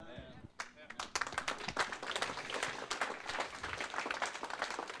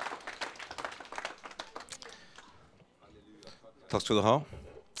Takk skal du ha.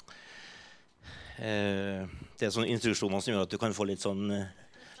 Det er sånne instruksjoner som gjør at du kan få litt sånn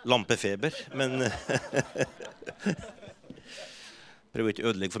lampefeber, men prøv ikke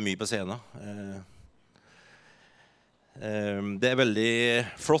å ødelegge for mye på scenen. Det er veldig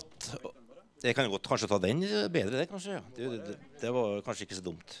flott. Jeg kan godt kanskje ta den bedre, det kanskje. Ja. Det var kanskje ikke så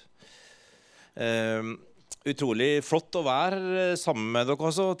dumt. Utrolig flott å være sammen med dere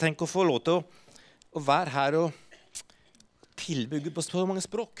også. Tenk å få lov til å være her og tilby Gud på så mange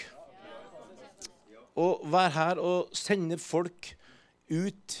språk. Og være her og sende folk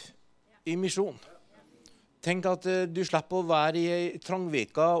ut i misjon. Tenk at du slipper å være i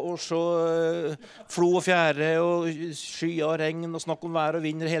Trangvika og se flo og fjære og skyer og regn og snakke om vær og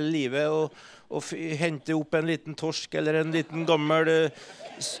vind hele livet og hente opp en liten torsk eller en liten gammel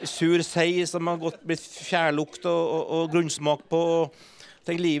sur sei som har blitt fjærlukt og grunnsmak på.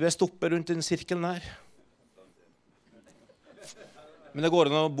 Tenk, livet stopper rundt den sirkelen her. Men det går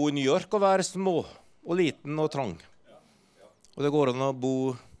an å bo i New York og være små og liten og trang. Og det går an å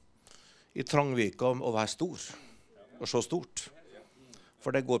bo i Trangvika og være stor og så stort.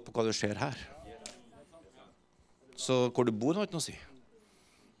 For det går på hva du ser her. Så hvor du bor har ikke noe å si.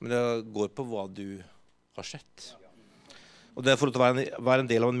 Men det går på hva du har sett. Og det er for å være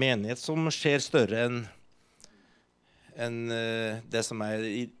en del av en menighet som ser større enn det som er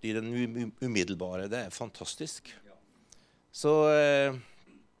i den umiddelbare. Det er fantastisk. Så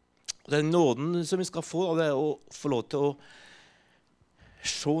den nåden som vi skal få, det er å få lov til å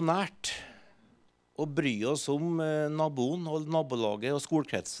se nært og bry oss om naboen og nabolaget og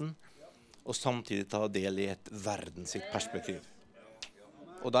skolekretsen, og samtidig ta del i et verdensitt perspektiv.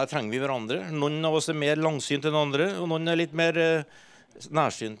 Og der trenger vi hverandre. Noen av oss er mer langsynt enn andre, og noen er litt mer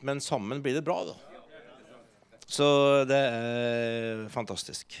nærsynt, men sammen blir det bra da. Så det er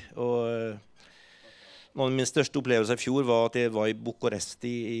fantastisk. Og noen av mine største opplevelser i fjor var at jeg var i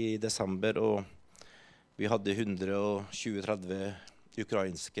Bucuresti i desember, og vi hadde 120-130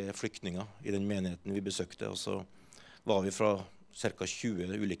 ukrainske flyktninger i den menigheten vi besøkte, og så var vi fra ca.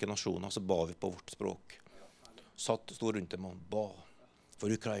 20 ulike nasjoner, så ba vi på vårt språk. Stod rundt dem og ba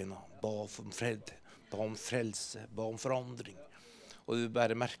for Ukraina, ba om fred, ba om frelse, ba om forandring. Og du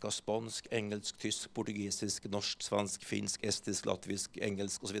bare merket spansk, engelsk, tysk, portugisisk, norsk, svensk, finsk, estisk, latvisk,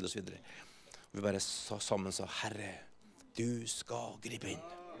 engelsk og så videre og så videre. Vi bare sammen sa, Herre, du skal gripe inn.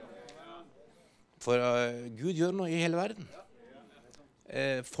 For Gud gjør noe i hele verden.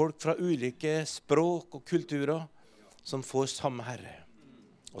 Folk fra ulike språk og kulturer som får samme Herre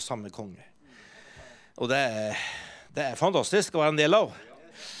og samme konge. Og det er fantastisk å være en del av.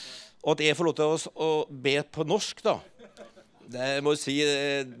 Og at jeg får lov til å be på norsk da. Det må jeg si,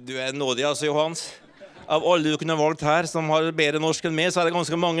 du er nådig altså, Johans. Av alle du kunne valgt her som har bedre norsk enn meg, så er det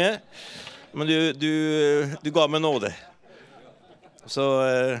ganske mange. Men du ga meg nåde. Så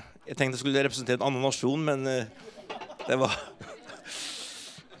jeg tenkte jeg skulle representere en annen nasjon, men det var...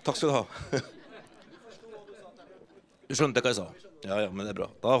 Takk skal du ha. Du skjønte hva jeg sa? Ja, men det er bra.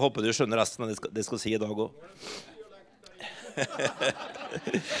 Da håper du skjønner resten av det jeg skal si i dag også.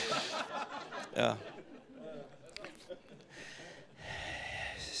 Ja.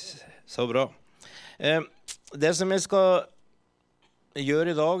 Så bra. Det som jeg skal gjør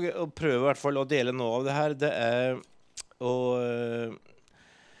i dag, og prøver i hvert fall å dele noe av det her, det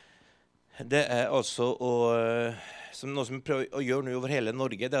er altså noe som jeg prøver å gjøre nå over hele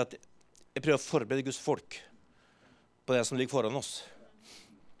Norge, det er at jeg prøver å forberede Guds folk på det som ligger foran oss.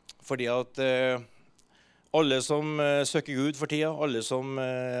 Fordi at alle som søker Gud for tida, alle som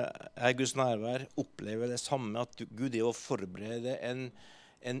er Guds nærvær, opplever det samme, at Gud er å forberede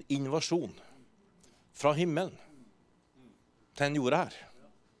en invasjon fra himmelen til den jorda her.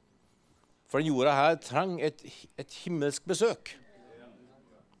 For den jorda her trenger et himmelsk besøk.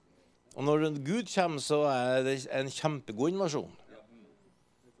 Og når Gud kommer, så er det en kjempegod invasjon.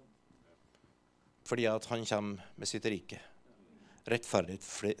 Fordi at han kommer med sitt rike. Rettferdighet,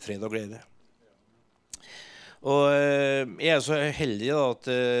 fred og glede. Og jeg er så heldig da, at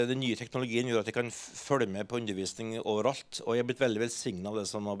den nye teknologien gjør at jeg kan følge med på undervisning overalt. Og jeg har blitt veldig velsignet av det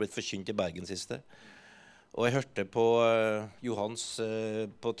som har blitt forkynt i Bergen siste. Og jeg hørte på Johans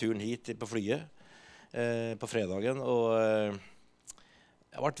på turen hit på flyet på fredagen, og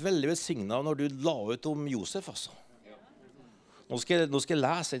jeg har vært veldig velsignet når du la ut om Josef, altså. Nå skal jeg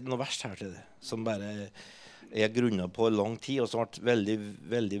lese noe vers her til det, som bare jeg grunnet på lang tid, og som har vært veldig,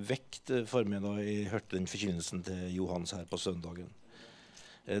 veldig vekt for meg da jeg hørte den forkynnelsen til Johans her på søndagen.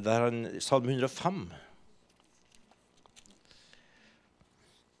 Der han, Salme 105,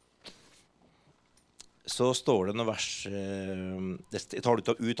 så står det noen vers jeg tar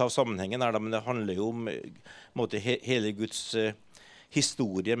det ut av sammenhengen her, men det handler jo om hele Guds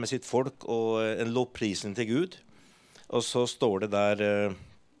historie med sitt folk og en lovprisning til Gud. Og så står det der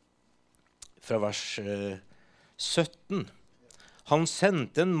fra vers 17. Han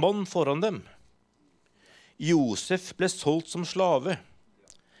sendte en mann foran dem. Josef ble solgt som slave.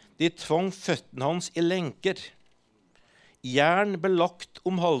 De tvang føttene hans i lenker. Jern ble lagt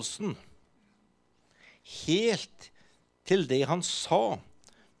om halsen. Helt til det han sa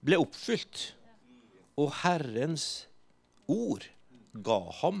ble oppfylt. Og Herrens ord ga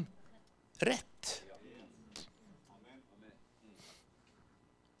ham rett.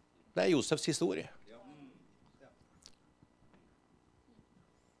 Det er Josefs historie.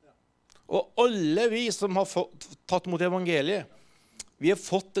 Og alle vi som har tatt mot evangeliet, vi har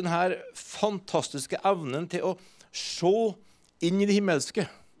fått denne fantastiske evnen til å se inn i det himmelske.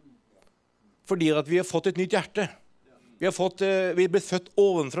 Fordi at vi har fått et nytt hjerte. Vi er blitt født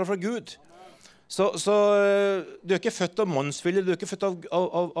ovenfra fra Gud. Så du er ikke født av mannsvilje, du er ikke født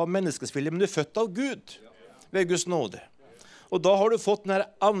av menneskesvilje, men du er født av Gud ved Guds nåde. Og da har du fått denne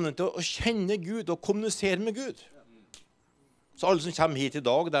evnen til å kjenne Gud og kommunisere med Gud. Så alle som kommer hit i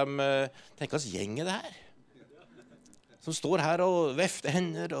dag, de tenker hva gjeng er det her? Som står her og vefter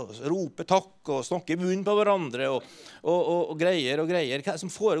hender og roper takk og snakker i munnen på hverandre og greier og greier. Hva som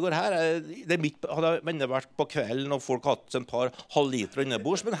foregår her? Det hadde vært på kvelden og folk hatt en par halvliter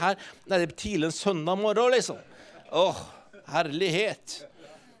innebords, men her er det tidlig en søndag morgen, liksom. Åh, herlighet.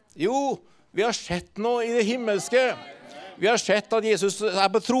 Jo, vi har sett noe i det himmelske. Vi har sett at Jesus er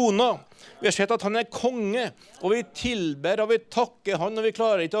på trona. Vi har sett at han er konge, og vi tilber og vi takker han, og vi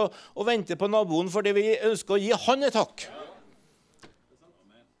klarer ikke å vente på naboen fordi vi ønsker å gi han et takk.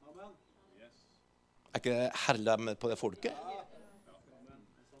 Er ikke det herlig på det folket?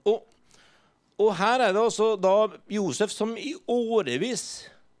 Og her er det også da Josef som i årevis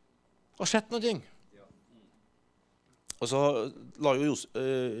har sett noe. Og så la jo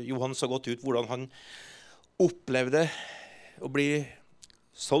Johan så godt ut hvordan han opplevde å bli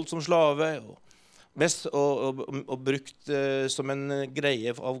solgt som slave og brukt som en greie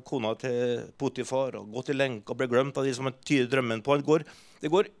av kona til Potifar og gått i lenke og ble glemt av de som tyder drømmen på.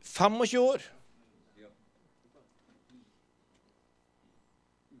 Det går 25 år.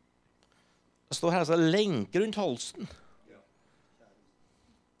 Det står her altså lenke rundt halsen.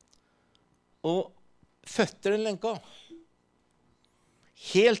 Og føtter den lenka.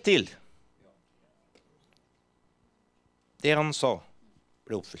 Helt til det han sa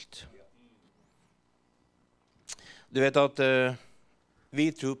ble oppfylt. Du vet at vi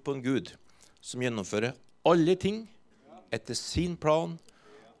tror på en Gud som gjennomfører alle ting etter sin plan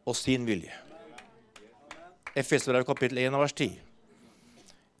og sin vilje. Efeserbrevet kapittel 1 vers 10.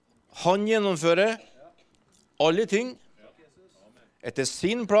 Han gjennomfører alle ting etter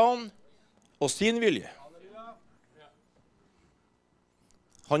sin plan og sin vilje.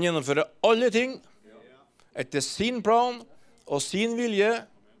 Han gjennomfører alle ting etter sin plan og sin vilje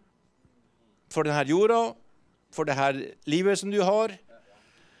for denne jorda, for dette livet som du har.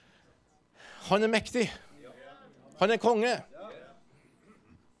 Han er mektig. Han er konge.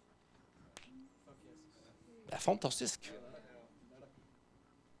 Det er fantastisk.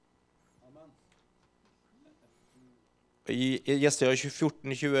 I Jesaja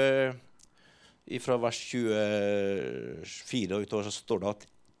 14:20, fra vers 24 og utover, så står det at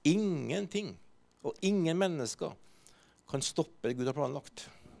ingenting og ingen mennesker kan stoppe det Gud har planlagt.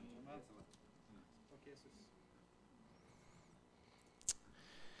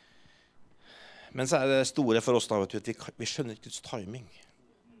 Men så er det store for oss da, at vi skjønner ikke Guds timing.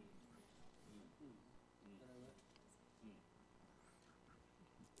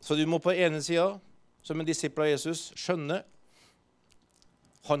 Så du må på ene siden, som en disippel av Jesus, skjønne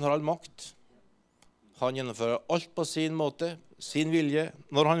han har all makt. Han gjennomfører alt på sin måte, sin vilje,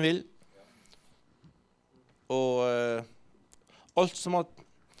 når han vil. Og alt som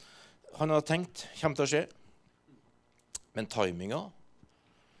han har tenkt kommer til å skje. Men timinga,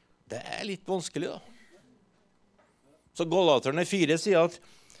 det er litt vanskelig da. Så Galaterne 4 sier at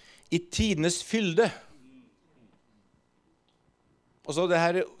i tidenes fylde. Og så det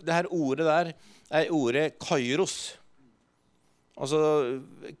her ordet der er ordet kairos. Altså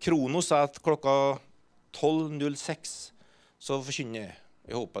kronos er at klokka 12.06 så forkynner jeg.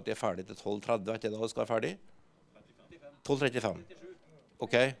 Jeg håper at jeg er ferdig til 12.30. Vet jeg da skal være ferdig? 12.35.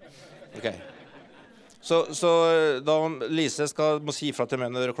 Ok. Så da Lise må si fra til meg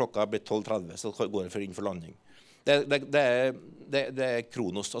når klokka er blitt 12.30, så går jeg inn for landing. Det er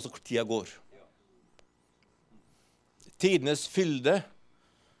kronos, altså tida går. Tidenes fylde,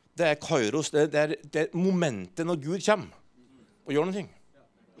 Det kairos, det er momentet når Gud kommer og gjør noe.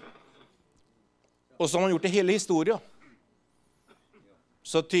 Og så har han gjort det hele historien.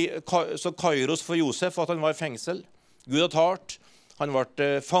 Så kairos for Josef, at han var i fengsel. Gud har talt. Han ble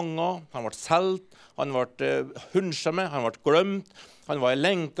fanget, han ble solgt, han ble hunset med, han ble glemt, han var i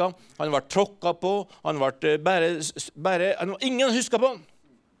lenka, han ble tråkket på, han ble ingen husket på han.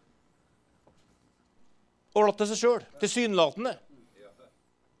 Overlatt til seg selv, tilsynelatende.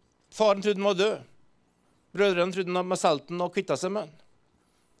 Faren trodde han var død. Brødrene trodde han var solgt og kvittet seg med han.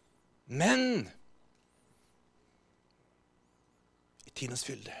 Men i tidens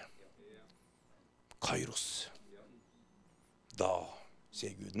fylde, kairos, da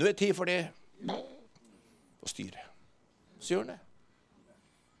sier Gud, nå er tid for det å styre. Så gjør han det.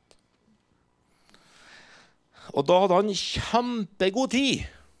 Og da hadde han kjempegod tid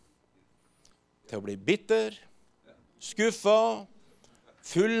til å bli bitter, skuffet,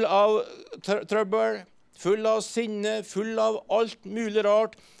 full av trøbbel, full av sinne, full av alt mulig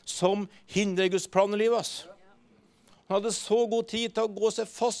rart som hindrer Guds plan i livet. Han hadde så god tid til å gå seg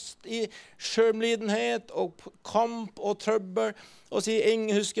fast i skjømlidenhet og kamp og trøbbel og si,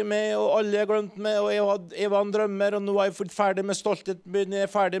 ingen husker meg, og alle har glemt meg, og jeg var en drømmer, og nå er jeg ferdig med stolthet, jeg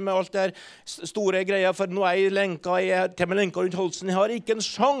er ferdig med alt det her store greier, for nå er jeg lenka, jeg er til med lenka rundt halsen, jeg har ikke en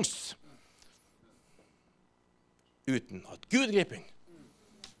sjans uten at Gud griper inn.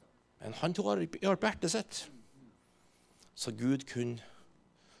 Men han tog hjelp hjertet sitt, så Gud kunne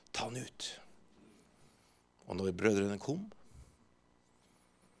ta han ut. Og når brødrene kom,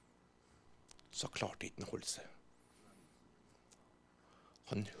 så klarte ikke han å holde seg.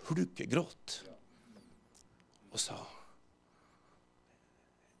 Han hulkegråt og sa,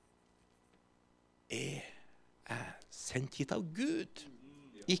 jeg er sendt hit av Gud,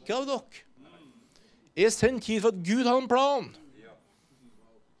 ikke av dere. Jeg er sendt hit for at Gud har en plan.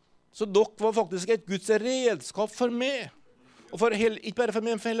 Så dere var faktisk et Guds redskap for meg. Og for ikke bare for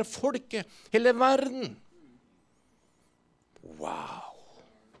meg, men for hele folket, hele verden. Wow!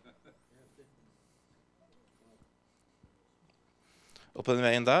 Og på den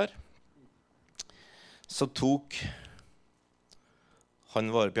veien der, så tok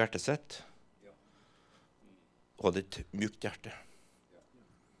han vare på hjertet sitt, og hadde et mykt hjerte.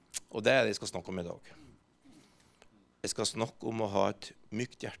 Og det er det jeg skal snakke om i dag. Jeg skal snakke om å ha et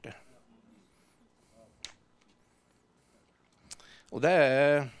mykt hjerte. Og det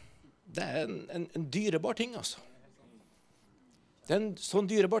er en dyrebar ting, altså. Det er en sånn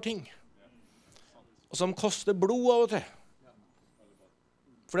dyrebar ting. Og som koster blod av og til.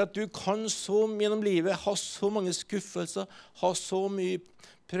 For at du kan så gjennom livet ha så mange skuffelser, ha så mye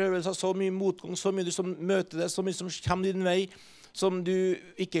prøvelser, så mye motgang, så mye som møter deg, så mye som kommer din vei, som du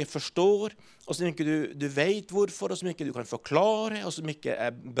ikke forstår, og som ikke du vet hvorfor, og som ikke du kan forklare, og som ikke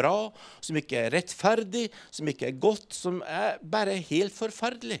er bra, som ikke er rettferdig, som ikke er godt, som er bare helt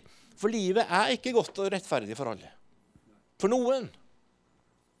forferdelig. For livet er ikke godt og rettferdig for alle. For noen.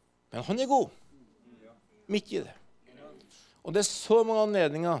 Men han er god. Midt i det. Og det er så mange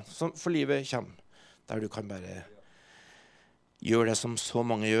anledninger som for livet kommer, der du kan bare gjøre det som så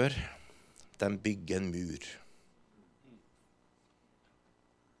mange gjør. De bygger en mur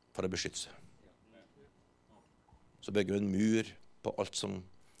for å beskytte seg. Så bygger vi en mur på alt som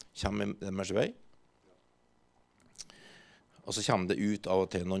kommer deres vei. Og så kommer det ut av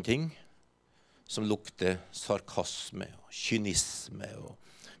og til noen ting som lukter sarkasme, og kynisme og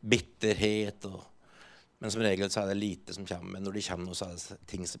bitterhet. Men som regel så er det lite som kommer. Men når de kommer, så er det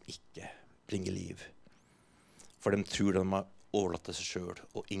ting som ikke bringer liv. For de tror de har overlatt til seg selv,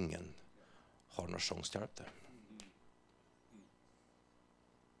 og ingen har noen sjanse til å hjelpe dem.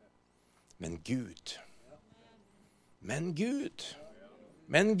 Men Gud. Men Gud.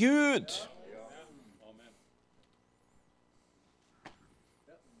 Men Gud.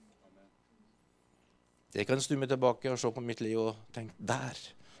 Jeg kan snu meg tilbake og se på mitt liv og tenke, der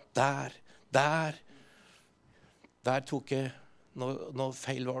tok jeg noe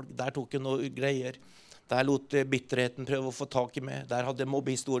feil valg, der tok jeg noe greier, der lot bitterheten prøve å få tak i meg, der hadde jeg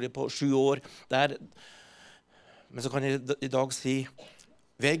mobbehistorie på 7 år, men så kan jeg i dag si,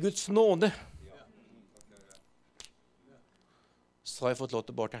 ved Guds nåde, så har jeg fått lov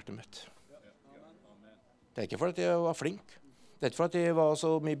til å bevare hjertet mitt. Det er ikke fordi jeg var flink, det er ikke fordi jeg var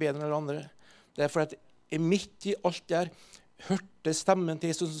så mye bedre enn andre, det er fordi jeg midt i alt der hørte stemmen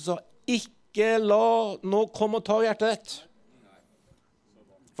til Jesus som sa, ikke la noe komme og ta hjertet ditt.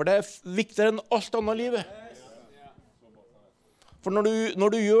 For det er viktigere enn alt annet i livet. For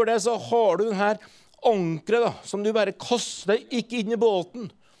når du gjør det, så har du denne ankeret da, som du bare kaster ikke inn i båten.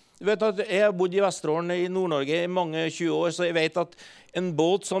 Du vet at jeg har bodd i Vesterålen i Nord-Norge i mange 20 år, så jeg vet at en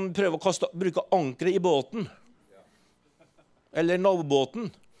båt som prøver å bruke ankeret i båten, eller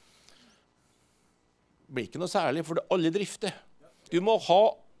navbåten, blir ikke noe særlig, for det alle drifter. Du må ha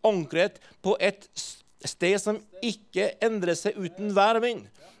ankeret på et sted som ikke endrer seg uten vær og vind.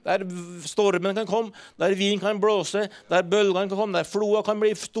 Der stormen kan komme, der vind kan blåse, der bølgene kan komme, der floa kan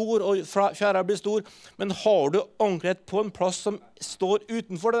bli stor og fjæra blir stor. Men har du ankeret på en plass som står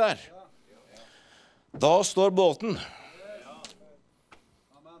utenfor det der, da står båten.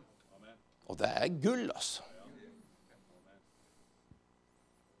 Og det er gull, altså.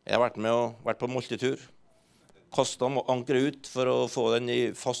 Jeg har vært på multitur. Kastet ankeret ut for å få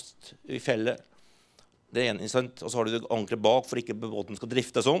den fast i fellet. Det ene, og så har du ankeret bak for ikke båten skal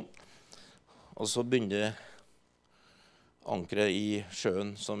drifte sånn. Og så begynner ankeret i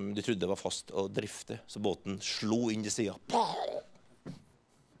sjøen som de trodde var fast å drifte. Så båten slo inn til siden.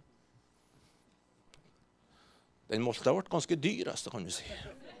 Den målte ha vært ganske dyr, kan du si.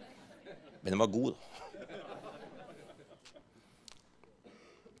 Men den var god, da.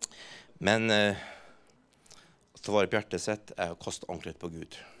 Men å ta vare på hjertet sitt er å kaste ankeret på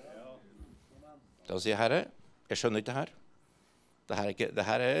Gud. Det å si, Herre, jeg skjønner ikke det her. Det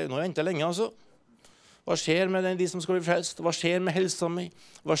her er nå har jeg ventet lenge, altså. Hva skjer med de som skal bli frelst? Hva skjer med helsa mi?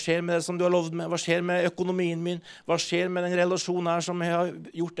 Hva skjer med det som du har lovd meg? Hva skjer med økonomien min? Hva skjer med den relasjonen her som jeg har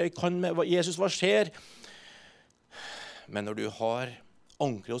gjort det jeg kan med? Jesus, hva skjer? Men når du har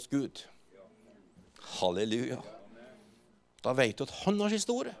ankeret hos Gud, halleluja, da vet du at han har sin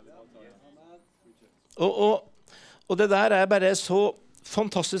store. Og det der er bare så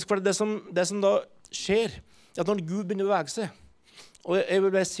fantastisk, for det som da skjer, at når Gud begynner å bevege seg, og jeg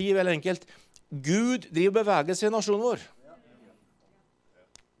vil bare si veldig enkelt, Gud driver beveger seg i nasjonen vår.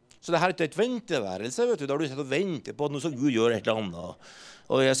 Så det her er ikke et venteværelse, vet du. Da har du sett og ventet på at nå skal Gud gjøre et eller annet.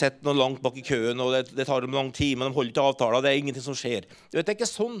 Og jeg har sett noe langt bak i køen, og det tar en lang time, de holder ikke avtaler, det er ingenting som skjer. Du vet, det er ikke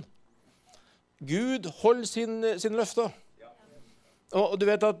sånn. Gud holder sin løfter. Og du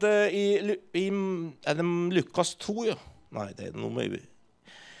vet at er det Lukas 2, ja? Nei, det er noe med...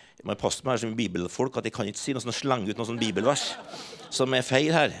 Jeg må passe meg her som bibelfolk, at jeg kan ikke si noe sånn slenge ut noe sånn bibelvers som er feil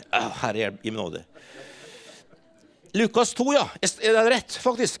her. Herre hjelp i min nåde. Lukas 2, ja. Er det rett,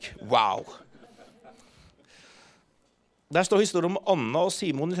 faktisk? Wow. Der står historien om Anna og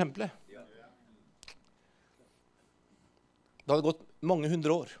Simon i tempelet. Det hadde gått mange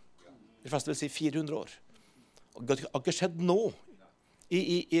hundre år. De fleste vil si 400 år. Og det har ikke skjedd nå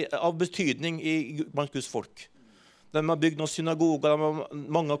av betydning blant Guds folk. De har bygd noen synagoger,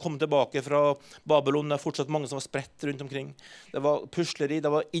 mange har kommet tilbake fra Babylon, det er fortsatt mange som var spredt rundt omkring. Det var pusleri,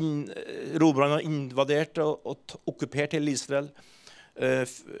 romerne var invadert og okkupert hele Israel.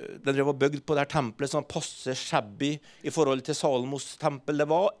 Den var bygd på det her tempelet som passer shabby i forhold til Salomos tempel. Det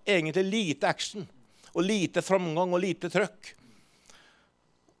var egentlig lite action, og lite framgang og lite trøkk.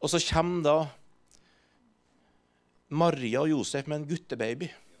 Og så kommer da Maria og Josef med en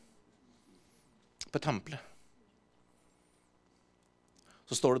guttebaby på tempelet.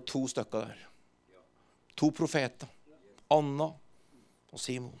 Så står det 2 stykker der. 2 profeter. Anna og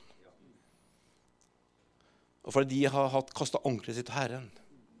Simon. Og fordi de har kastet ankeret sitt til Herren,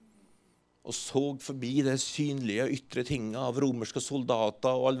 og så forbi det synlige ytre tinget av romerske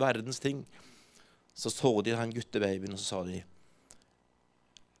soldater og all verdens ting, så de den guttebabyen, og så sa de,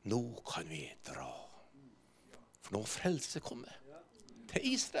 nå kan vi dra. For nå frelse kommer til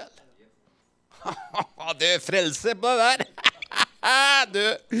Israel. Det er frelse på det der. Du.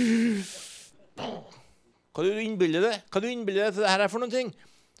 Kan du innbilde deg? Kan du innbilde deg til det her er for noen ting?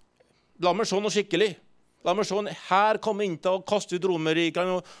 La meg se noe skikkelig. La meg se, her kommer inn til å kaste ut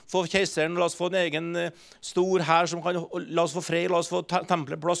Romerriket og få keiseren, la oss få en egen stor her som kan, la oss få fred, la oss få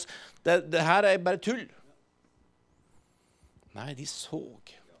tempelplass. Det her er bare tull. Nei, de så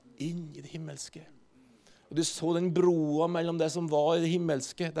inn i det himmelske. Og de så den broa mellom det som var i det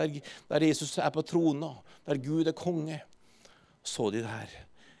himmelske, der Jesus er på trona, der Gud er konge. Så de det her.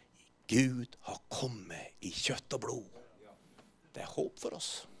 Gud har kommet i kjøtt og blod. Det er håp for oss.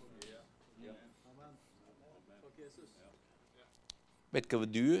 Vet ikke hva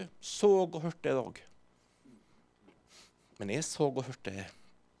du så og hørte i dag? Men jeg så og hørte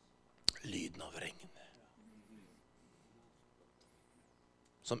lyden av regn.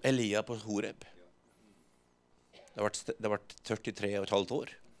 Som Elia på Horeb. Det har vært 43,5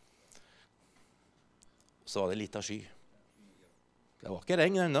 år. Så var det litt av sky. Det var ikke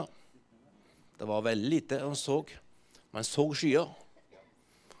regn ennå. Det var veldig lite han så. Man så skya.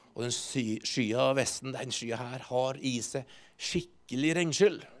 Og den skya av vesten, den skya her, har i seg skikkelig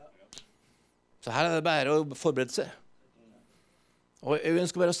regnskyld. Så her er det bare å forberede seg. Og jeg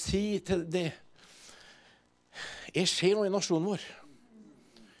ønsker bare å si til det, jeg ser noe i nasjonen vår.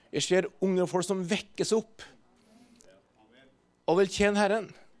 Jeg ser unge folk som vekkes opp og vil tjene Herren.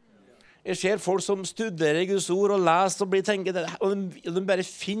 Jeg ser folk som studerer Guds ord og leser og blir tenkt, og de bare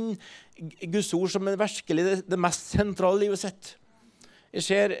finner Guds ord som virkelig det mest sentrale i livet sitt. Jeg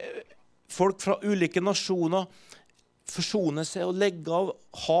ser folk fra ulike nasjoner forsone seg og legge av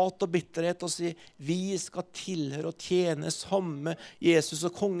hat og bitterhet og si vi skal tilhøre og tjene samme Jesus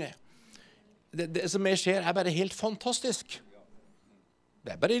og konge. Det som jeg ser bare helt fantastisk.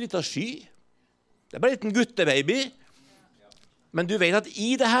 Det bare en liten sky. Det bare en liten guttebaby. Men du vet at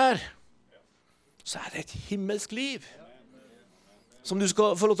i det her så det et himmelsk liv som du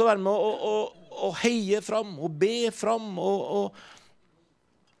skal få lov til å være med og heie fram og be fram og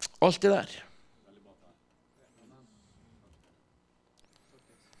alt det der.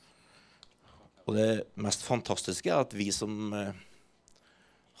 Og det mest fantastiske at vi som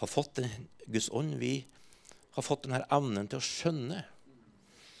har fått Guds ånd, vi har fått denne evnen til å skjønne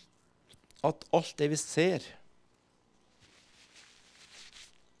at alt det vi ser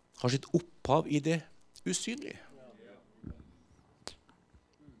har sitt opphav i det usynlige.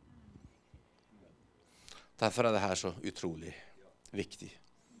 Derfor det her så utrolig viktig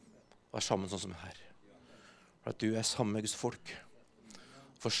å være sammen sånn som her. For at du sammen med Guds folk.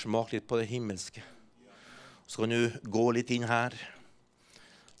 Få smake litt på det himmelske. Så kan du gå litt inn her.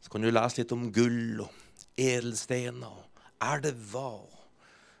 Så kan du lese litt om gull og edelstener og elver.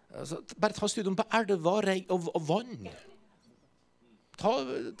 Altså, bare ta et studium på elver og vann. Ta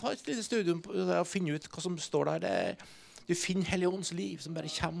et lite studium og finne ut hva som står der. Du finner Helligåndens liv som bare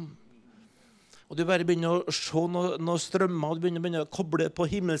kommer. Og du bare begynner å se noen strømmer, og du begynner å koble på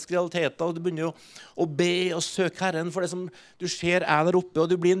himmelske realiteter, og du begynner å be og søke Herren for det som du ser der oppe, og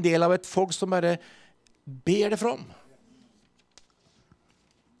du blir en del av et folk som bare ber det fram.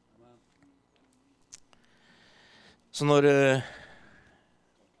 Så når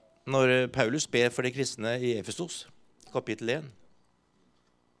Paulus ber for de kristne i Efesos, kapittel 1,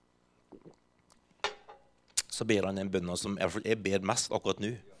 så ber han en bønn som jeg ber mest akkurat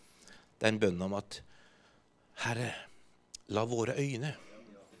nå. Det en bønn om at Herre, la våre øyne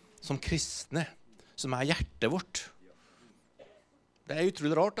som kristne, som hjertet vårt. Det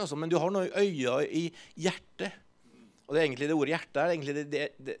utrolig rart, altså, men du har noen øyne i hjertet. Og det egentlig det ordet hjerte egentlig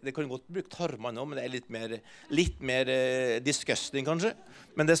det kan godt bruke tarmene også, men det litt mer disgusting kanskje.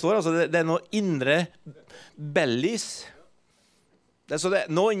 Men det står altså, det noe indre bellis. Det er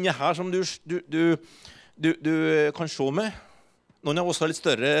noe inni her som du kan se med. Noen av oss har litt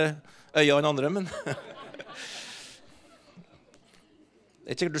større øyne enn andre, men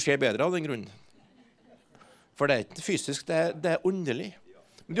det ikke sikkert du ser bedre av den grunnen. For det ikke fysisk, det underlig.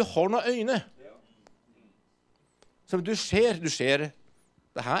 Men du har noen øyne. Så du ser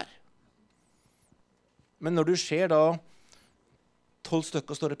det her. Men når du ser da 12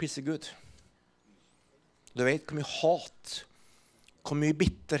 stykker står og pisser Gud, du vet hvor mye hat, hvor mye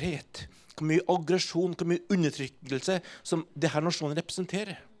bitterhet, hvor mye aggresjon, hvor mye undertrykkelse som det her nasjonen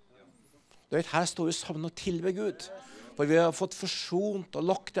representerer. Du vet, her står vi sammen og tilber Gud. For vi har fått forsont og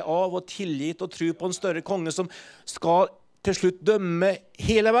lagt det av og tilgitt og tro på en større konge som skal til slutt dømme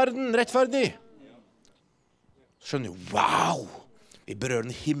hele verden rettferdig. Skjønner du? Wow! Vi berører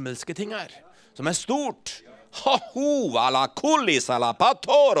den himmelske ting her, som stort. Ha-ho, ala kullis, ala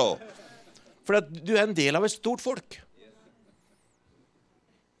patoro. For at du en del av et stort folk.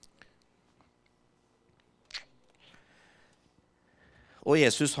 Og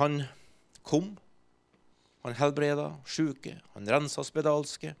Jesus, han kom, han helbreda syke, han rensa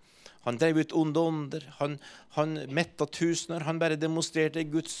spedalske, han drev ut onde ånder, han metta tusener, han bare demonstrerte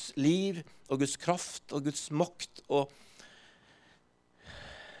Guds liv og Guds kraft og Guds makt, og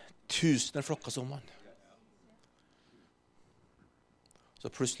tusener flokka som han.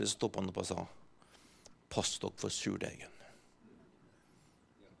 Så plutselig stoppet han opp og sa, pass dere for surdegen.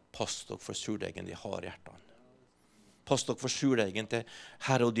 Pass dere for surdegen, de har hjertene. Pass dere for surdegen til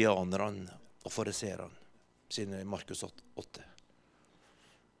herodianerne og fariserene, sine Markus 8.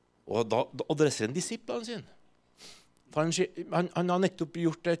 Og da adresserer han disiplene sine. For han har nettopp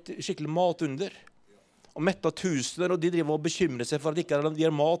gjort et skikkelig matunder. Og mettet tusener, og de driver og bekymrer seg for at de ikke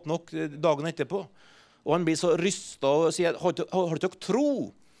har mat nok dagen etterpå. Og han blir så rystet og sier, har dere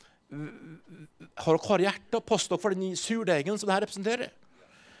tro? Har dere hjerte? Pass dere for den surdegen som det her representerer.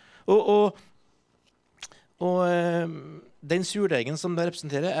 Og den surdegen som det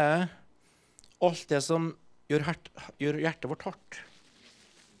representerer alt det som gjør hjertet vårt hardt.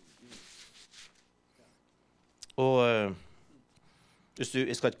 Og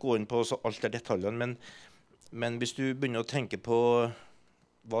jeg skal ikke gå inn på alt det detaljene, men Men hvis du begynner å tenke på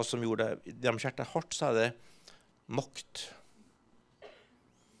hva som gjorde deres hjerte hardt, så er det makt,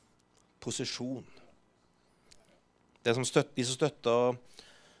 posisjon. De som støtta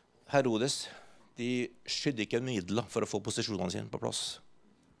Herodes, de skydde ikke midler for å få posisjonene sine på plass.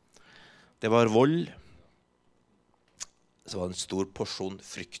 Det var vold. Så var det en stor porsjon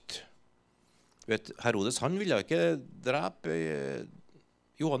frykt. Herodes, han ville ikke drepe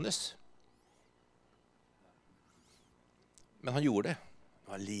Johannes. Men han gjorde det.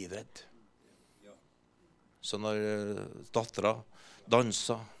 Han var livredd. Så når dattera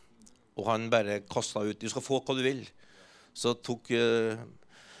dansa, og han bare kastet ut, du skal få hva du vil, så tok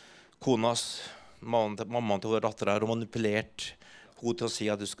mammaen til dattera og manipulerte henne til å si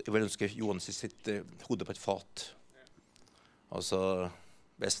at jeg vil ønske Johannes sitt hode på et fat. Altså,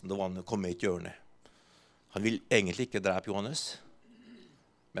 besten da var han kom i et hjørne. Han ville egentlig ikke drepe Johannes,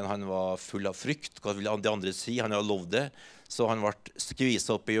 men han var full av frykt. Hva ville de andre si? Han hadde lovd det, så han ble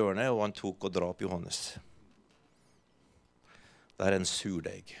skviset opp i hjørnet, og han tok og drap Johannes. Det er en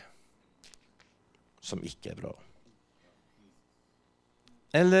surdeig som ikke er bra.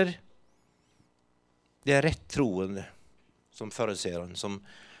 Eller de er rett troende, som fariseerne, som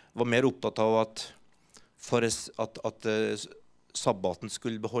var mer opptatt av at sabbaten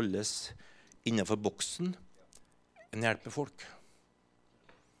skulle beholdes innenfor boksen enn hjelpe folk.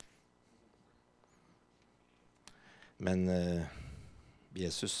 Men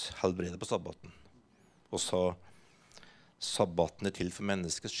Jesus helbreder på sabbaten og sa sabbaten er til for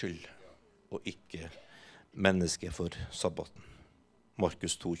menneskets skyld og ikke mennesket for sabbaten.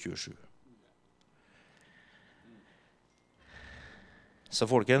 Markus 2,27. Så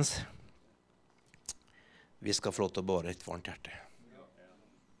folkens, vi skal få lov til å bære et varmt hjerte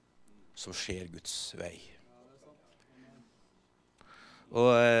som ser Guds vei. Og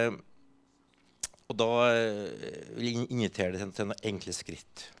da vil jeg invitere deg til noen enkle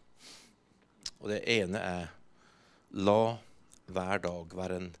skritt. Og det ene er, la hver dag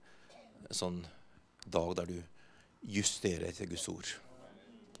være en sånn dag der du justerer til Guds ord.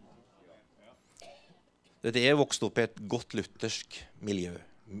 Jeg vokste opp i et godt luthersk miljø,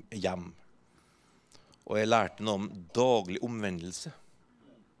 hjem. Og jeg lærte noe om daglig omvendelse.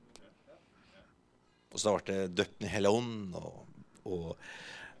 Og så ble det døpt i hele ånd og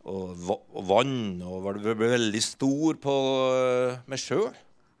vann, og ble veldig stor på meg selv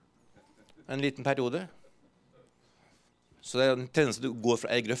en liten periode. Så det er en tendens at du går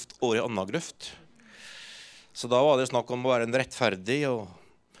fra en grøft over i en annen grøft. Så da var det snakk om å være en rettferdig, og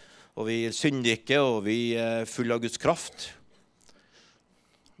vi synder ikke, og vi er full av Guds kraft.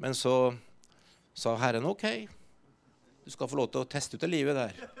 Men så sa Herren, ok, du skal få lov til å teste ut det livet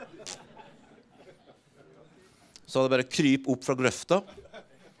der. Så det bare kryp opp fra grøfta.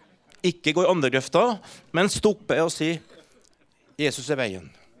 Ikke gå i andre grøfta, men stoppe og si, Jesus er veien.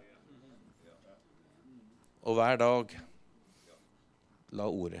 Og hver dag, la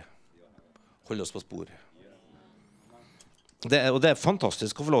ordet holde oss på sporet. Det er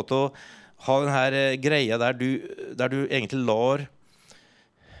fantastisk å få lov til å ha denne greia der du egentlig lar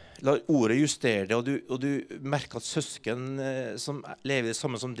ordet justere det, og du merker at søsken som lever det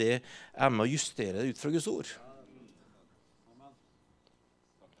samme som det, er med å justere det ut fra Guds ord.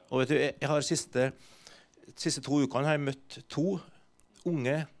 Og vet du, jeg har siste 2 ukene har jeg møtt 2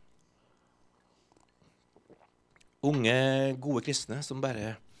 unge, gode kristne som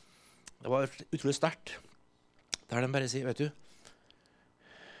bare, det var utrolig sterkt. Der de bare sier, vet du,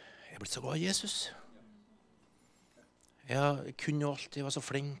 jeg er blitt så glad i Jesus. Jeg kunne jo alt, jeg var så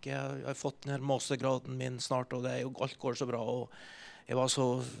flink, jeg har fått denne mastergraden min snart, og alt går så bra, og jeg var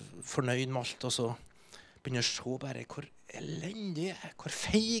så fornøyd med alt, og så begynner jeg å se bare hvor elendig jeg er, hvor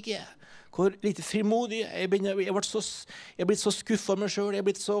feig jeg er, hvor lite frimodig jeg er. Jeg er blitt så skuffet av meg selv, jeg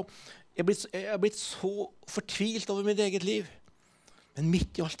er blitt så fortvilt over mitt eget liv. Men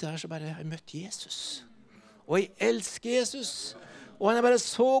midt i alt det her så bare har jeg møtt Jesus. Og jeg elsker Jesus. Og han er bare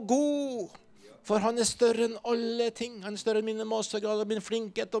så god. For han er større enn alle ting. Han er større enn mine mastergrader, min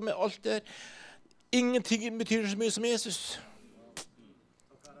flinkhet og med alt det. Ingenting betyr så mye som Jesus.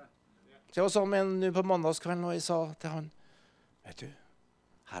 Så jeg var sammen med en på mandagskvelden, og jeg sa til han, vet du,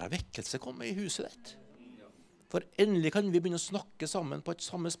 her har vekkelse kommet i huset ditt. For endelig kan vi begynne å snakke sammen på et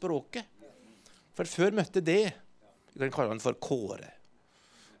samme språket. For før møtte det, vi kan kalle han for Kåre.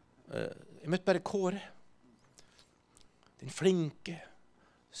 Jeg møtte bare Kåre. Den flinke,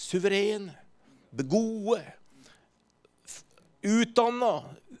 suverene, begode,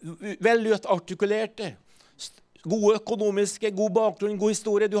 utdannet, velartikulerte, gode økonomiske, god bakgrunn, god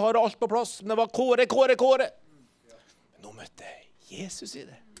historie. Du har alt på plass, men det var Kåre. Nå møtte jeg Jesus i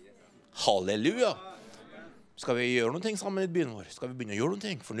det. Halleluja. Skal vi gjøre noe sammen i byen vår? Skal vi begynne å gjøre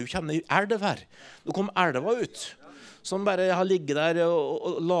noe? For nå kommer det elv her. Nå kom elva ut, som bare har ligget der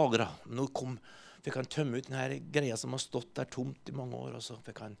og lagret. Nå fikk han tømme ut denne greia som har stått der tomt i mange år, og så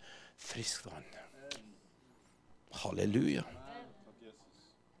fikk han friskt vann. Halleluja.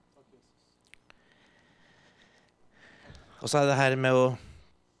 Og så det her med å,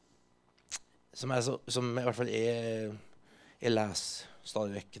 som i hvert fall jeg leser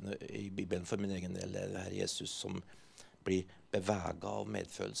stadig vekk i Bibelen for min egen del, det her Jesus som blir beveget av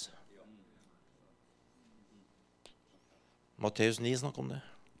medfølelse. Matteus 9 snakker om det.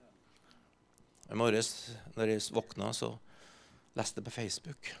 I morges, når jeg våkna, så leste jeg på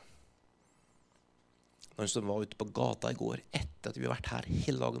Facebook. Noen som var ute på gata i går, etter at vi har vært her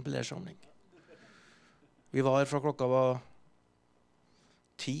hele dagen på ledersamling. Vi var fra klokka var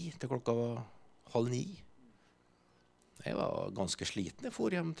 10 til klokka var 8:30. Jeg var ganske sliten. Jeg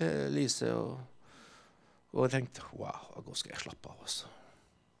for hjem til Lise og jeg tenkte, wow, nå skal jeg slappe av. Altså.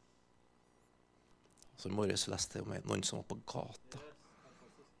 Så i morges leste jeg om noen som var på gata.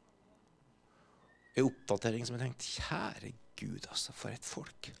 En oppdatering som jeg tenkte, kjære Gud, altså, for et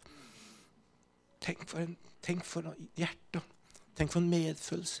folk. Tenk for en hjerte. Tenk for en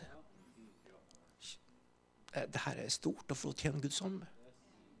medfølelse. Det her stort å få tjene Gud sammen med.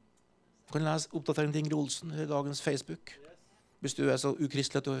 Du kan lese oppdateringen til Ingrid Olsen i dagens Facebook, hvis du så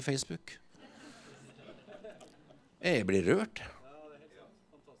ukristelig over Facebook. Jeg blir rørt.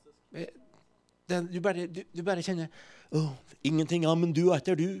 Du bare kjenner, ingenting, ja, men du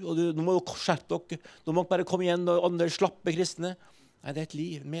etter du, og nå må dere skjerpe dere, nå må dere bare komme igjen, og andre slappe kristne. Nei, det et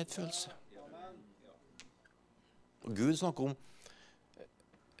liv, medfølelse. Og Gud snakker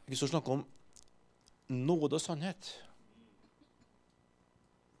om nåde og sannhet.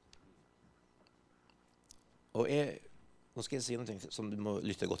 Og nå skal jeg si noe som du må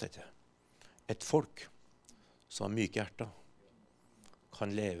lytte godt etter. Et folk som har myke hjerter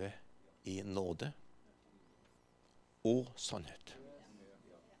kan leve i nåde og sannhet.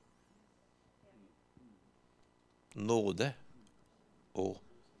 Nåde og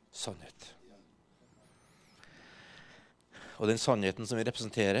sannhet. Og den sannheten som vi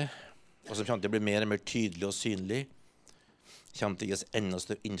representerer, og som kommer til å bli mer og mer tydelig og synlig, kommer til å gi oss enda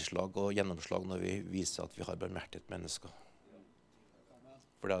større innslag og gjennomslag når vi viser at vi har barmhjertighet mennesker.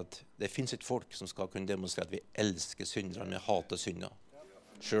 For det finnes et folk som skal kunne demonstrere at vi elsker syndere, men hater synder.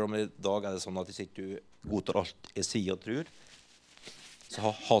 Selv om i dag det sånn at hvis ikke du godtar alt jeg sier og tror,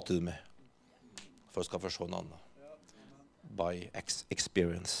 så hater du meg for å skal forstå en annen. By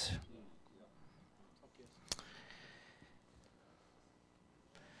experience.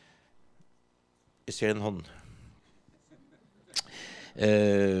 Jeg ser en hånd.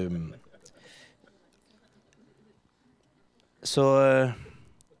 Så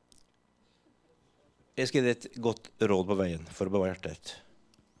jeg skal gi deg et godt råd på veien for å bevare hjertet.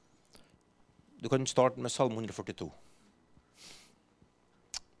 Du kan starte med Salme 142.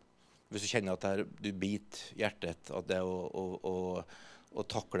 Hvis du kjenner at du biter hjertet, at det å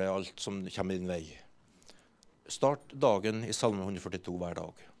takle alt som kommer din vei. Start dagen i Salme 142 hver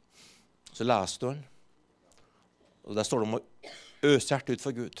dag. Så leser du den, og der står det om å øse hjertet ut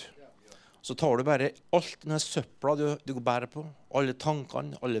for Gud. Så tar du bare alt denne søpla du bærer på, alle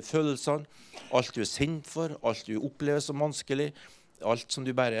tankene, alle følelsene, alt du sint for, alt du opplever som vanskelig, alt som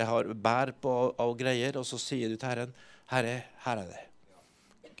du bare bærer på av greier, og så sier du til Herren, Herre, her det.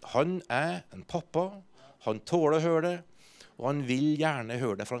 Han en pappa, han tåler å høre det, og han vil gjerne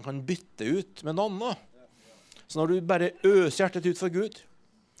høre det, for han kan bytte ut med noe annet. Så når du bare øser hjertet ut for Gud,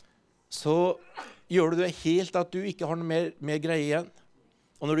 så gjør du det helt at du ikke har noe mer greie igjen.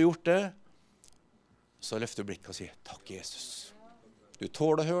 Og når du har gjort det, så løfter du blikket og sier, takk Jesus. Du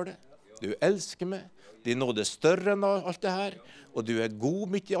tåler å høre det, du elsker meg, din nåde større enn alt det her, og du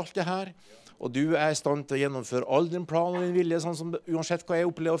god midt i alt det her, og du i stand til å gjennomføre all din plan og din vilje, sånn som uansett hva jeg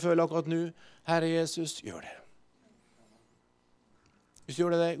opplever og føler akkurat nå, Herre Jesus, gjør det. Hvis du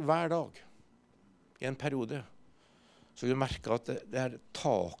gjør det hver dag, i en periode, så vil du merke at det her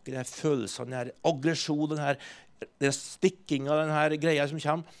taket, det her følelsene, det her aggresjonen, det her stikkinga, den her greia som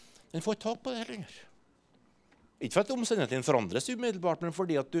kommer, den får tak på det lenger. Ikke for at omstendighetene forandres umiddelbart, men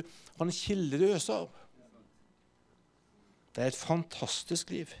fordi at du har en kilde du øser av. Det et fantastisk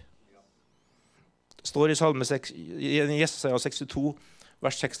liv. Det står i Salme 6, i Jesaja 62,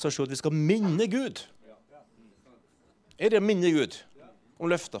 vers 6 og 7, at vi skal minne Gud. Det å minne Gud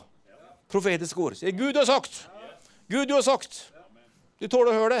om løfter? Profetisk ord. Gud har sagt. Gud, du har sagt. Du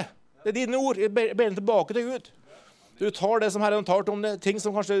tåler å høre det. Det dine ord. Jeg ber den tilbake til Gud. Du tar det som Herren har talt om det, ting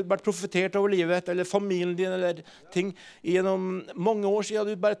som kanskje har vært profetert over livet, eller familien din, eller ting gjennom mange år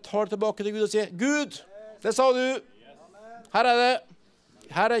siden. Du bare tar det tilbake til Gud og sier, Gud, Det sa du. Her er det.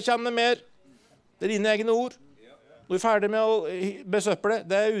 Her kommer det mer. Det er dine egne ord. Når du er ferdig med å besøple,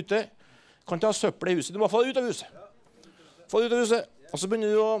 det er ute. Kan ikke ha søppel i huset. Du må få det ut av huset. Få det ut av huset. Og så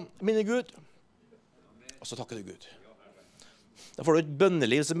begynner du å minne Gud. Og så takker du Gud. Da får du et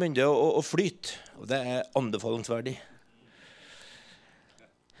bønneliv som begynner å flyte. Og det er anbefalingsverdig.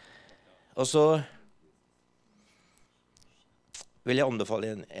 Og så vil jeg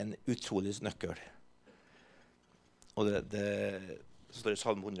anbefale en utrolig nøkkel. Og det står i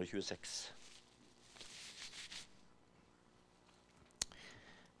Salme 126.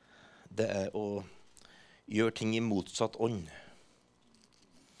 Det er å gjøre ting i motsatt ånd.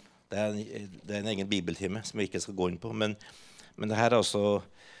 Det er en egen bibeltime som vi ikke skal gå inn på. Men det her er altså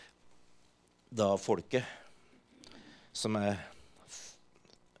da folket som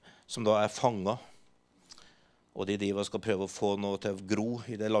da er fanget. Og de driver og skal prøve å få noe til å gro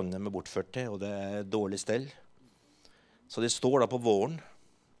i det landet med bortførte, og det er dårlig stell. Så de står da på våren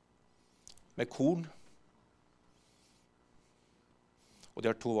med korn. Og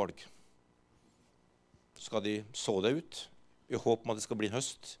de har 2 valg. Skal de så det ut i håp om at det skal bli en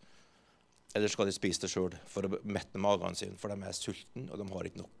høst, eller skal de spise det selv for å mette magen sin, for de er sulten, og de har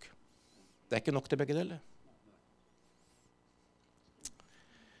ikke nok. Det er ikke nok til begge deler.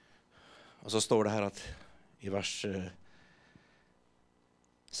 Og så står det her at i vers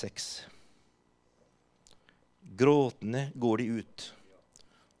 6. Gråtende går de ut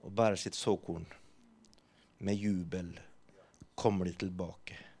og bærer sitt såkorn. Med jubel kommer de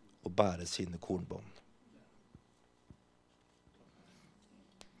tilbake og bærer sine kornbånd.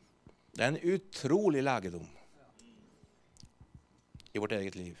 Det er en utrolig legedom i vårt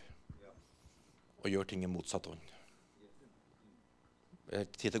eget liv å gjøre ting i motsatt ånd. Jeg har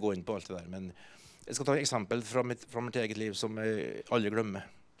ikke tid til å gå inn på alt det der, men jeg skal ta et eksempel fra mitt eget liv som jeg aldri glemmer.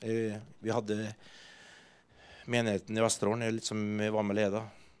 Vi hadde menigheten i Vesterålen som jeg var med leda.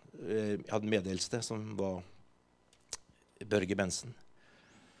 Jeg hadde en medeldste som var Børge Bensen.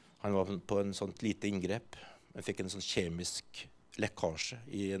 Han var på en sånt lite inngrep. Han fikk en sånn kjemisk lekkasje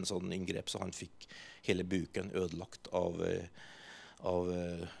i en sånn inngrep, så han fikk hele buken ødelagt av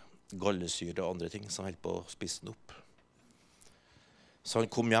gallesyre og andre ting som holdt på å spise den opp. Så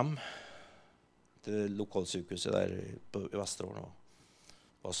han kom hjem til lokalsykehuset der i Vesterålen og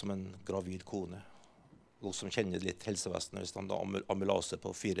var som en gravid kone. Noe som kjenner litt helsevesenet hvis han da ambulase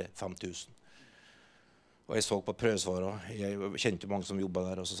på 4-5 000. Og jeg så på prøvesvaret, jeg kjente mange som jobbet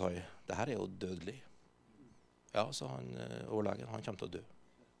der, og så sa jeg, det her er jo dødelig. Ja, sa han overlegen, han kommer til å dø.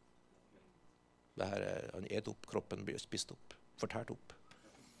 Det her han et opp, kroppen blir spist opp, fortært opp.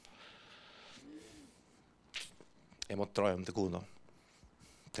 Jeg måtte dra hjem til kona.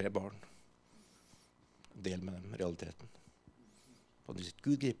 3 barn. Del med dem realiteten. Og de sier,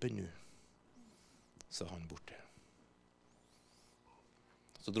 Gud griper nå. Så han borte.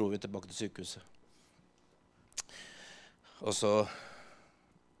 Så dro vi tilbake til sykehuset. Og så,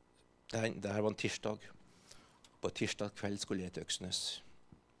 det her var en tirsdag. På tirsdag kveld skulle jeg til Øksnes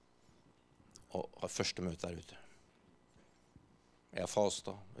og ha første møte der ute. Jeg har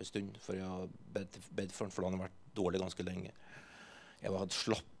fastet en stund, for jeg har bedt for den, for han har vært dårlig ganske lenge. Jeg var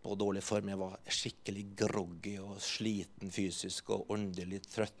slapp og dårlig form, jeg var skikkelig groggy og sliten fysisk og åndelig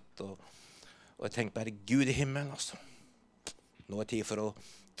trøtt. Og jeg tenkte bare, Gud i himmelen, altså. Nå er det tid for å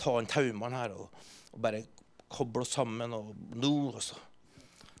ta en taumann her og bare koble oss sammen og nå, altså.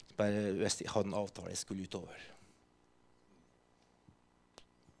 Bare hvis jeg hadde en avtale jeg skulle utover.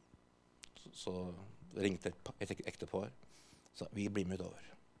 Så ringte et ektepar, så vi blir med utover.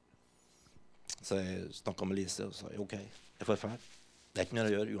 Så jeg snakket med Lise og sa, ok, jeg får ferd. Det er ikke noe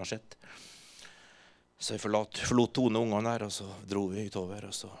å gjøre uansett. Så jeg forlot Tone og ungene der, og så dro vi utover,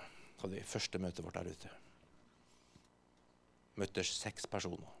 og så hadde vi første møte vårt der ute. Møttes 6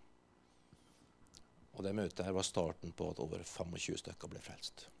 personer. Og det møtet her var starten på at over 25 stykker ble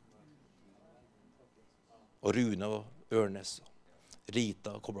frelst. Og Rune og Ørnes og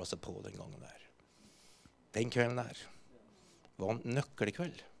Rita koblet seg på den gangen der. Den kvelden der var en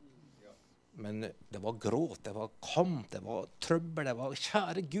nøkkelkveld. Men det var gråt, det var kamp, det var trøbbel, det var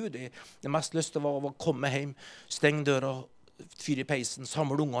kjære Gud. Det mest lyst til var å komme hjem, stenge døra, fyre i peisen,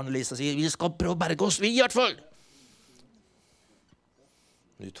 samle ungene og Lisa sier, vi skal prøve å berge oss, vi i hvert fall.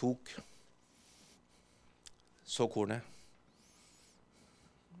 Du tok såkornet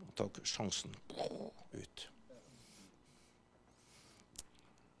og tok sjansen ut.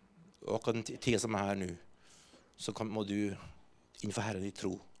 Og akkurat den tiden som er her nå, så må du innenfor Herren i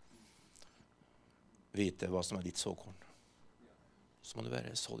tro vite hva som er ditt såkorn. Så må du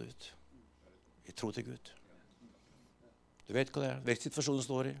være så det ut. I tro til Gud. Du vet hva det er. Hvilken situasjon du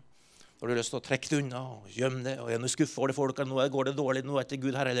står i. Har du lyst til å trekke det unna og gjemme det? Og er du skuffet over det folk? Nå går det dårlig, nå er ikke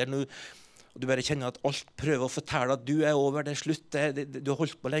Gud her heller. Nå. Og du bare kjenner at alt prøver å fortelle at du er over, det er slutt, du har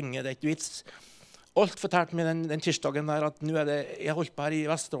holdt på lenge, det er ikke vits. Alt fortalte meg den tirsdagen der at nå er det, jeg holdt på her i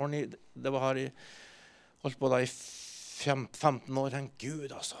Vesterålen, det var her holdt på da i 15 år, tenkte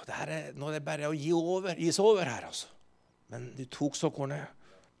Gud altså, nå er det bare å gis over her altså. Men du tok såkornet,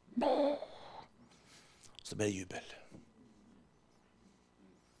 så ble det jubel.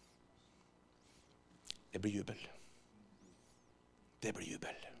 Det blir jubel. Det blir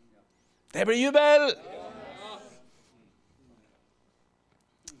jubel. Det blir jubel!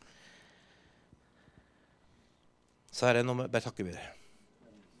 Så Herre, nå bare takker vi deg.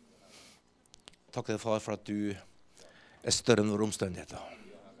 Takker deg, far, for at du er større enn våre omstendigheter.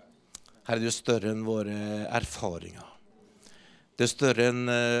 Herre, du er større enn våre erfaringer. Du er større enn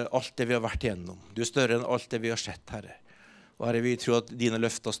alt det vi har vært igjennom. Du er større enn alt det vi har sett, Herre. Og Herre, vi tror at dine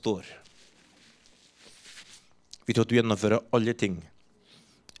løfter står. Vi tror at du gjennomfører alle ting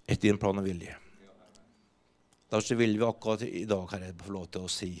etter din plan og vilje. Derfor vil vi akkurat i dag, Herre, få lov til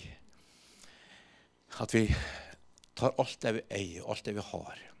å si at vi tar alt det vi eier, alt det vi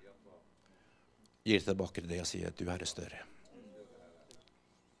har, gir tilbake til deg og sier at du er større.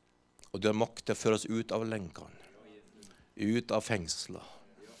 Og du har makt til å føre oss ut av lenkene, ut av fengsler,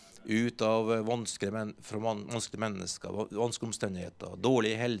 ut av vanskelige mennesker, vanskelige omstendigheter,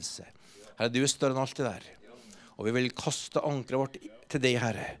 dårlig helse. Herre, du er større enn alt det der. Og vi vil kaste ankeret vårt til deg,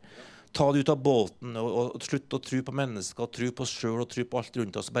 Herre. Ta det ut av båten og slutte å tro på mennesker, og tro på oss selv og tro på alt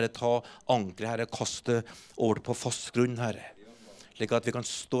rundt oss. Bare ta ankeret, Herre, kaste over på fast grunn, Herre. Slik at vi kan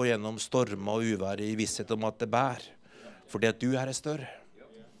stå gjennom stormer og uvær i visshet om at det bærer. Fordi at du, Herre, er større.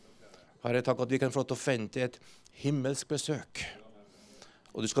 Herre, takk at vi kan få til å forvente et himmelsk besøk.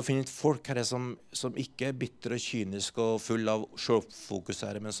 Og du skal finne et folk, Herre, som ikke er bitter og kynisk og full av selvfokus,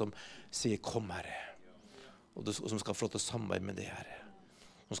 Herre, men som sier, kom, Herre. Og som skal få lov til å samarbeide med det, Herre.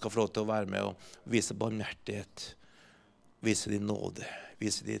 Som skal få lov til å være med og vise barmhjertighet, vise din nåde,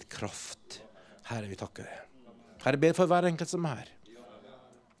 vise din kraft. Herre, vi takker deg. Herre, ber for hver enkelt som er her.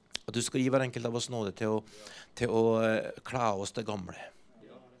 At du skal gi hver enkelt av oss nåde til å klæ oss det gamle.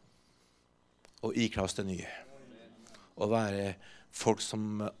 Og iklæ oss det nye. Og være folk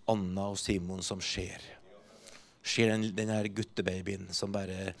som Anna og Simon som ser den her guttebabyen som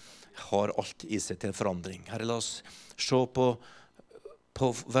bare har alt i seg til en forandring. Herre, la oss se på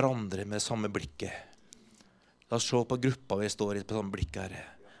hverandre med samme blikket. La oss se på gruppa vi står i på samme blikket, Herre.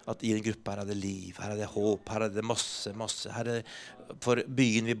 At i den gruppa her er det liv, her er det håp, her er det masse. Herre, for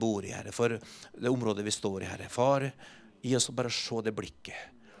byen vi bor i, Herre, for det området vi står i, Herre. Far, gi oss bare se det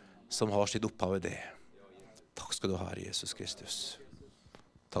blikket som har sitt opphav i det. Takk skal du ha, Jesus Kristus.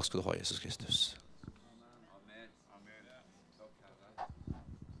 Takk skal du ha, Jesus Kristus.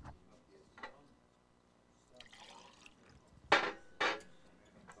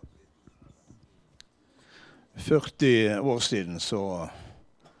 For 40 år siden så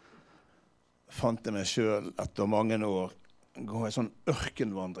fant jeg meg selv etter mange år gå en sånn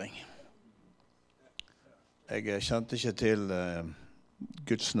ørkenvandring. Jeg kjente ikke til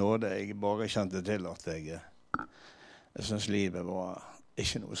Guds nåde, jeg bare kjente til at jeg synes livet var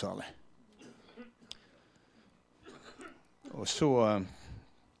ikke noe særlig. Og så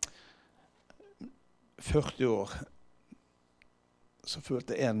 40 år så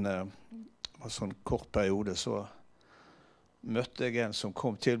følte jeg en sånn kort periode, så møtte jeg en som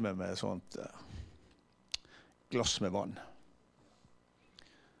kom til meg med et sånt glass med vann.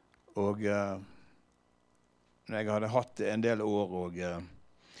 Og når jeg hadde hatt det en del år og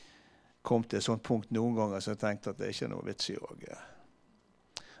kom til et sånt punkt noen ganger, så jeg tenkte at det ikke er noe vits i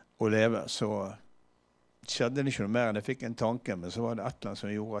å leve, så skjedde det ikke noe mer enn jeg fikk en tanke, men så var det et eller annet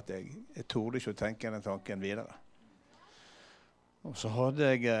som gjorde at jeg torde ikke å tenke den tanken videre. Og så hadde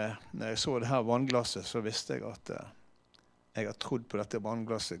jeg, når jeg så det her vannglasset, så visste jeg at jeg har trodd på dette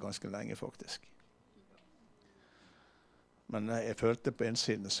vannglasset ganske lenge faktisk. Men jeg følte på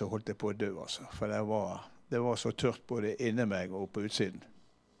innsiden, så holdt jeg på å dø, altså. For det var så tørt både inni meg og på utsiden.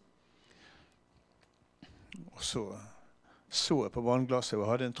 Og så jeg på vannglasset og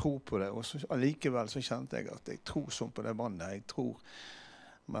hadde en tro på det, og så, allikevel så kjente jeg at jeg tror sånn på det vannet. Jeg tror,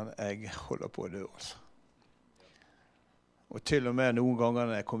 men jeg holder på å dø, altså. Og til og med noen ganger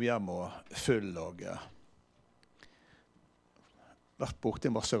når jeg kom hjem og full og vært borte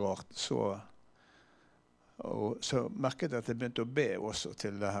i masse rart, så merket jeg at jeg begynte å be også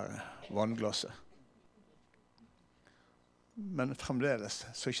til det her vannglasset. Men fremdeles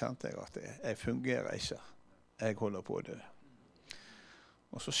så kjente jeg at jeg fungerer ikke. Jeg holder på å dø.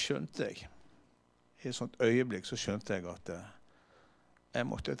 Og så skjønte jeg, i et sånt øyeblikk så skjønte jeg at Jeg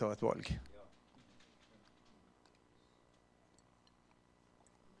måtte ta et valg.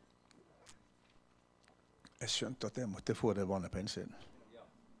 Jeg skjønte at jeg måtte få det vannet på innsiden.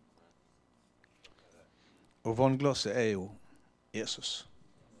 Og vannglasset er jo Jesus.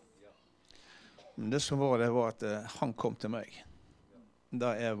 Men det som var, det var at han kom til meg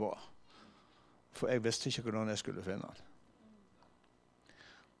der jeg var. For jeg visste ikke hvordan jeg skulle finne han.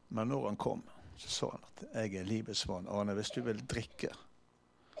 Men når han kom, så sa han at jeg er livets vann. Arne, hvis du vil drikke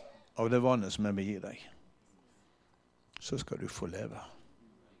av det vannet som jeg vil gi deg, så skal du få leve.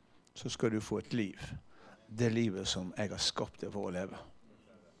 Så skal du få et liv. Det livet som jeg har skapt deg for å leve.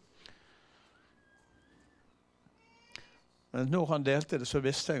 Men når han delte det, så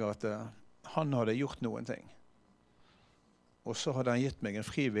visste jeg at han hadde gjort noen ting. Og så hadde han gitt meg en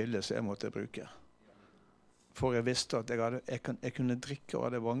fri vilje som jeg måtte bruke. For jeg visste at jeg kunne drikke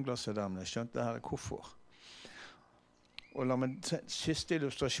av det vannglasset der, men jeg skjønte det her er hvorfor. Og la meg siste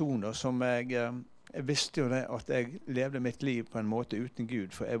illustrasjoner som jeg visste jo det at jeg levde mitt liv på en måte uten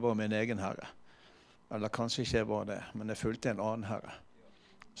Gud, for jeg var min egen herre. Eller kanskje ikke jeg var det, men jeg fulgte en annen herre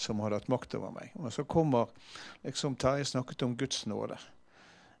som hadde hatt makt over meg. Og så kommer, liksom Terje snakket om Guds nåde.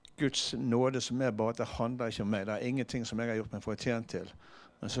 Guds nåde som er bare at det handler ikke om meg. Det er ingenting som jeg har gjort meg fortjent til.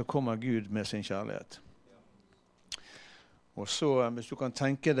 Men så kommer Gud med sin kjærlighet. Og så, hvis du kan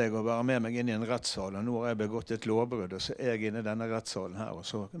tenke deg å være med meg inn i en rettssal, og nå har jeg begått et lovbrudd, og så er jeg inne i denne rettssalen her, og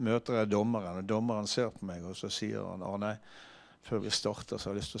så møter jeg dommeren, og dommeren ser på meg, og så sier han, Arne, før vi starter, så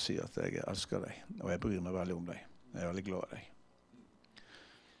har jeg lyst til å si at jeg elsker deg, og jeg bryr meg veldig om deg. Jeg er veldig glad i deg.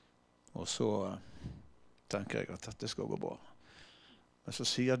 Og så tenker jeg at dette skal gå bra. Men så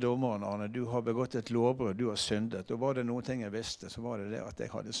sier dommeren, Arne, du har begått et lovbrudd, du har syndet, og var det noen ting jeg visste, så var det det at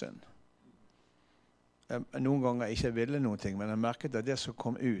jeg hadde synd. Noen ganger ikke ville noen ting, men jeg merket at det som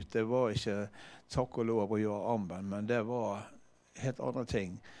kom ut, det var ikke takk og lov å gjøre amen, men det var helt andre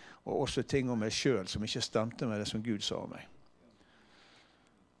ting. Og også ting om meg selv som ikke stemte med det som Gud sa om meg.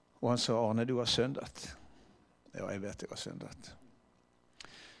 Og han sa, Arne, du har syndet. Ja, jeg vet jeg har syndet.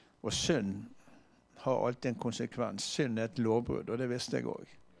 Og synd har alltid en konsekvens. Synd er et lovbrudd, og det visste jeg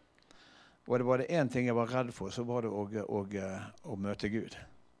også. Og det var det en ting jeg var redd for, så var det å møte Gud.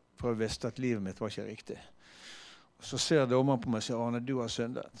 For jeg visste at livet mitt var ikke riktig. Og så ser dommeren på meg og sier, Arne, du har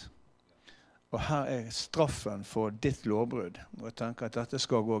syndet. Og her er straffen for ditt lovbrudd. Og jeg tenker at dette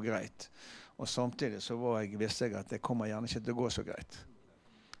skal gå greit. Og samtidig så visste jeg at det kommer gjerne ikke til å gå så greit.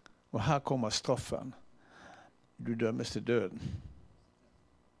 Og her kommer straffen. Du dømmes til døden.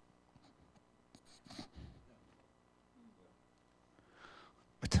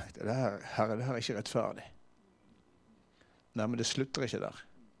 Og jeg tenkte, det her er ikke rettferdig. Nei, men det slutter ikke der.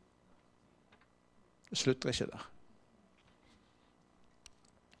 Det slutter ikke der.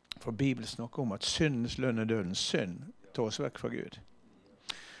 For Bibelen snakker om at syndens lønn er døden. Synd tar oss vekk fra Gud.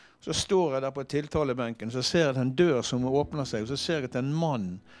 Så står jeg der på tiltalebenken, så ser jeg en dør som åpner seg, og så ser jeg en mann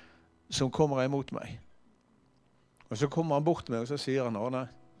som kommer imot meg. Og så kommer han bort til meg, og så sier han, Arne,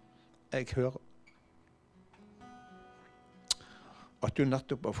 jeg hører at du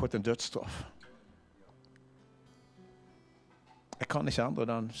nettopp har fått en dødsstraff. Jeg kan ikke endre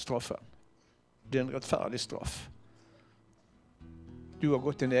den straffen. Det er en rettferdig straff. Du har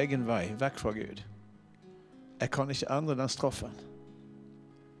gått din egen vei, vekk fra Gud. Jeg kan ikke endre den straffen.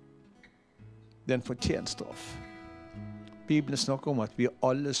 Det er en fortjent straff. Bibelen snakker om at vi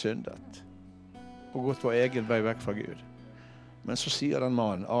alle syndet og gått vår egen vei vekk fra Gud. Men så sier den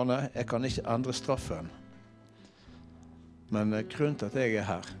mannen, Arne, jeg kan ikke endre straffen. Men grunnen til at jeg er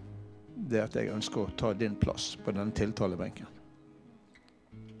her, det er at jeg ønsker å ta din plass på denne tiltalebenken.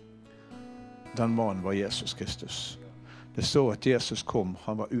 Den mannen var Jesus Kristus. Det står at Jesus kom,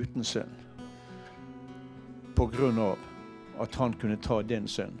 han var uten synd. På grunn av at han kunne ta din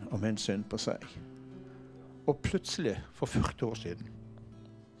synd og min synd på seg. Og plutselig, for 40 år siden,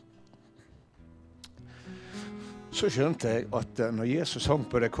 så skjønte jeg at når Jesus hang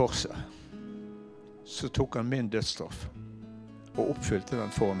på det korset, så tok han min dødsstraff og oppfylte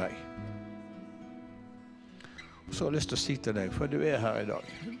den for meg. Så har jeg lyst til å si til deg, for du er her i dag.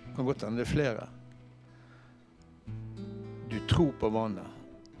 Det kan godt hende det er flere. Du tror på vannet,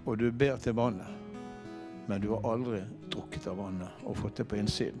 og du ber til vannet, men du har aldri drukket av vannet og fått det på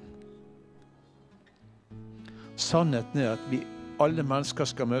innsiden. Sannheten er at alle mennesker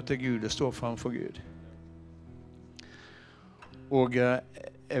skal møte Gud og stå fremfor Gud. Og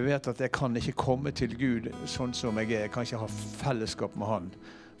jeg vet at jeg kan ikke komme til Gud sånn som jeg er. Jeg kan ikke ha fellesskap med han,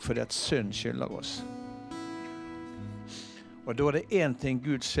 fordi at synd skylder oss. Og da er det en ting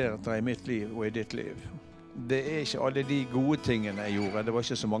Gud ser etter i mitt liv og i ditt liv. Det er ikke alle de gode tingene jeg gjorde. Det var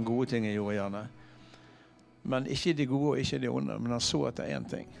ikke så mange gode ting jeg gjorde gjerne. Men ikke de gode og ikke de onde, men han så etter en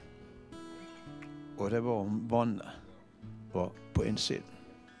ting. Og det var om vannet var på innsiden.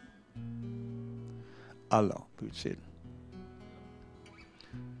 Eller på utsiden.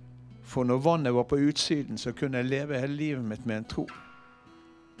 For når vannet var på utsiden, så kunne jeg leve hele livet mitt med en tro.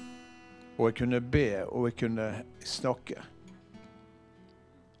 Og jeg kunne be, og jeg kunne snakke.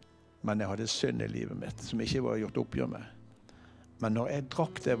 Men jeg hadde synd i livet mitt, som ikke var gjort oppgjør med. Men når jeg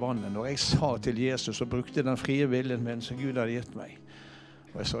drakk det vannet, når jeg sa til Jesus og brukte den frie viljen min som Gud hadde gitt meg,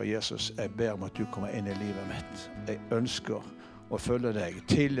 og jeg sa, Jesus, jeg ber om at du kommer inn i livet mitt. Jeg ønsker å følge deg.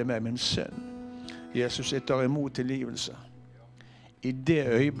 Tilgi meg min synd. Jesus, jeg tar imot tilgivelse. I det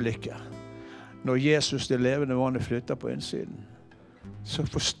øyeblikket, når Jesus, det levende vannet, flytter på innsiden, så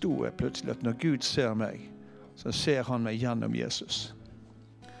forstod jeg plutselig at når Gud ser meg, så ser han meg gjennom Jesus.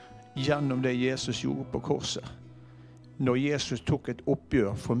 Gjennom det Jesus gjorde på korset. Når Jesus tok et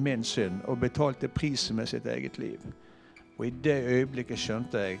oppgjør for min synd og betalte prisen med sitt eget liv. Og i det øyeblikket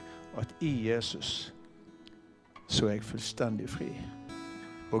skjønte jeg at i Jesus så er jeg fullstendig fri.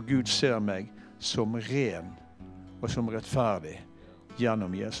 Og Gud ser meg som ren og som rettferdig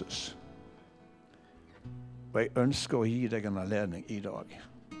gjennom Jesus. Og jeg ønsker å gi deg en anledning i dag.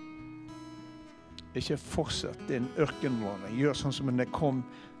 Ikke fortsett din ørkenvandring. Gjør sånn som når jeg kom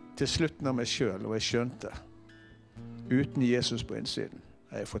til slutten av meg selv, og jeg skjønte. Uten Jesus på innsiden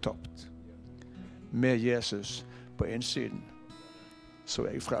er jeg fortapt. Med Jesus på innsiden så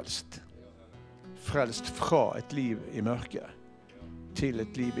er jeg frelst. Frelst fra et liv i mørket til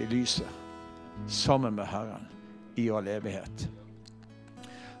et liv i lyset. Sammen med Herren i all evighet.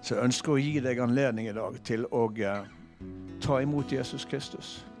 Så jeg ønsker å gi deg anledning i dag til å ta imot Jesus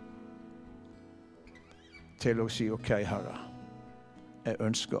Kristus. Til å si, ok, Herre, jeg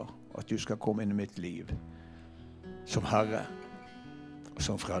ønsker at du skal komme inn i mitt liv som Herre og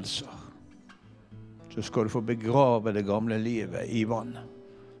som frelser. Så skal du få begrave det gamle livet i vann.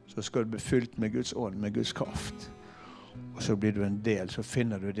 Så skal du bli fylt med Guds ånd, med Guds kraft. Og så blir du en del, så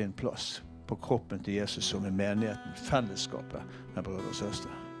finner du din plass på kroppen til Jesus som er menigheten, fellesskapet med brødre og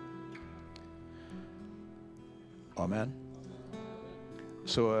søstre. Amen.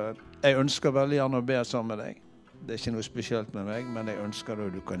 Så jeg ønsker veldig gjerne å be sammen med deg. Det er ikke noe spesielt med meg, men jeg ønsker det,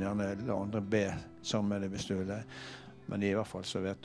 og du kan gjerne la andre be sammen med deg hvis du vil det. Men i hvert fall så vet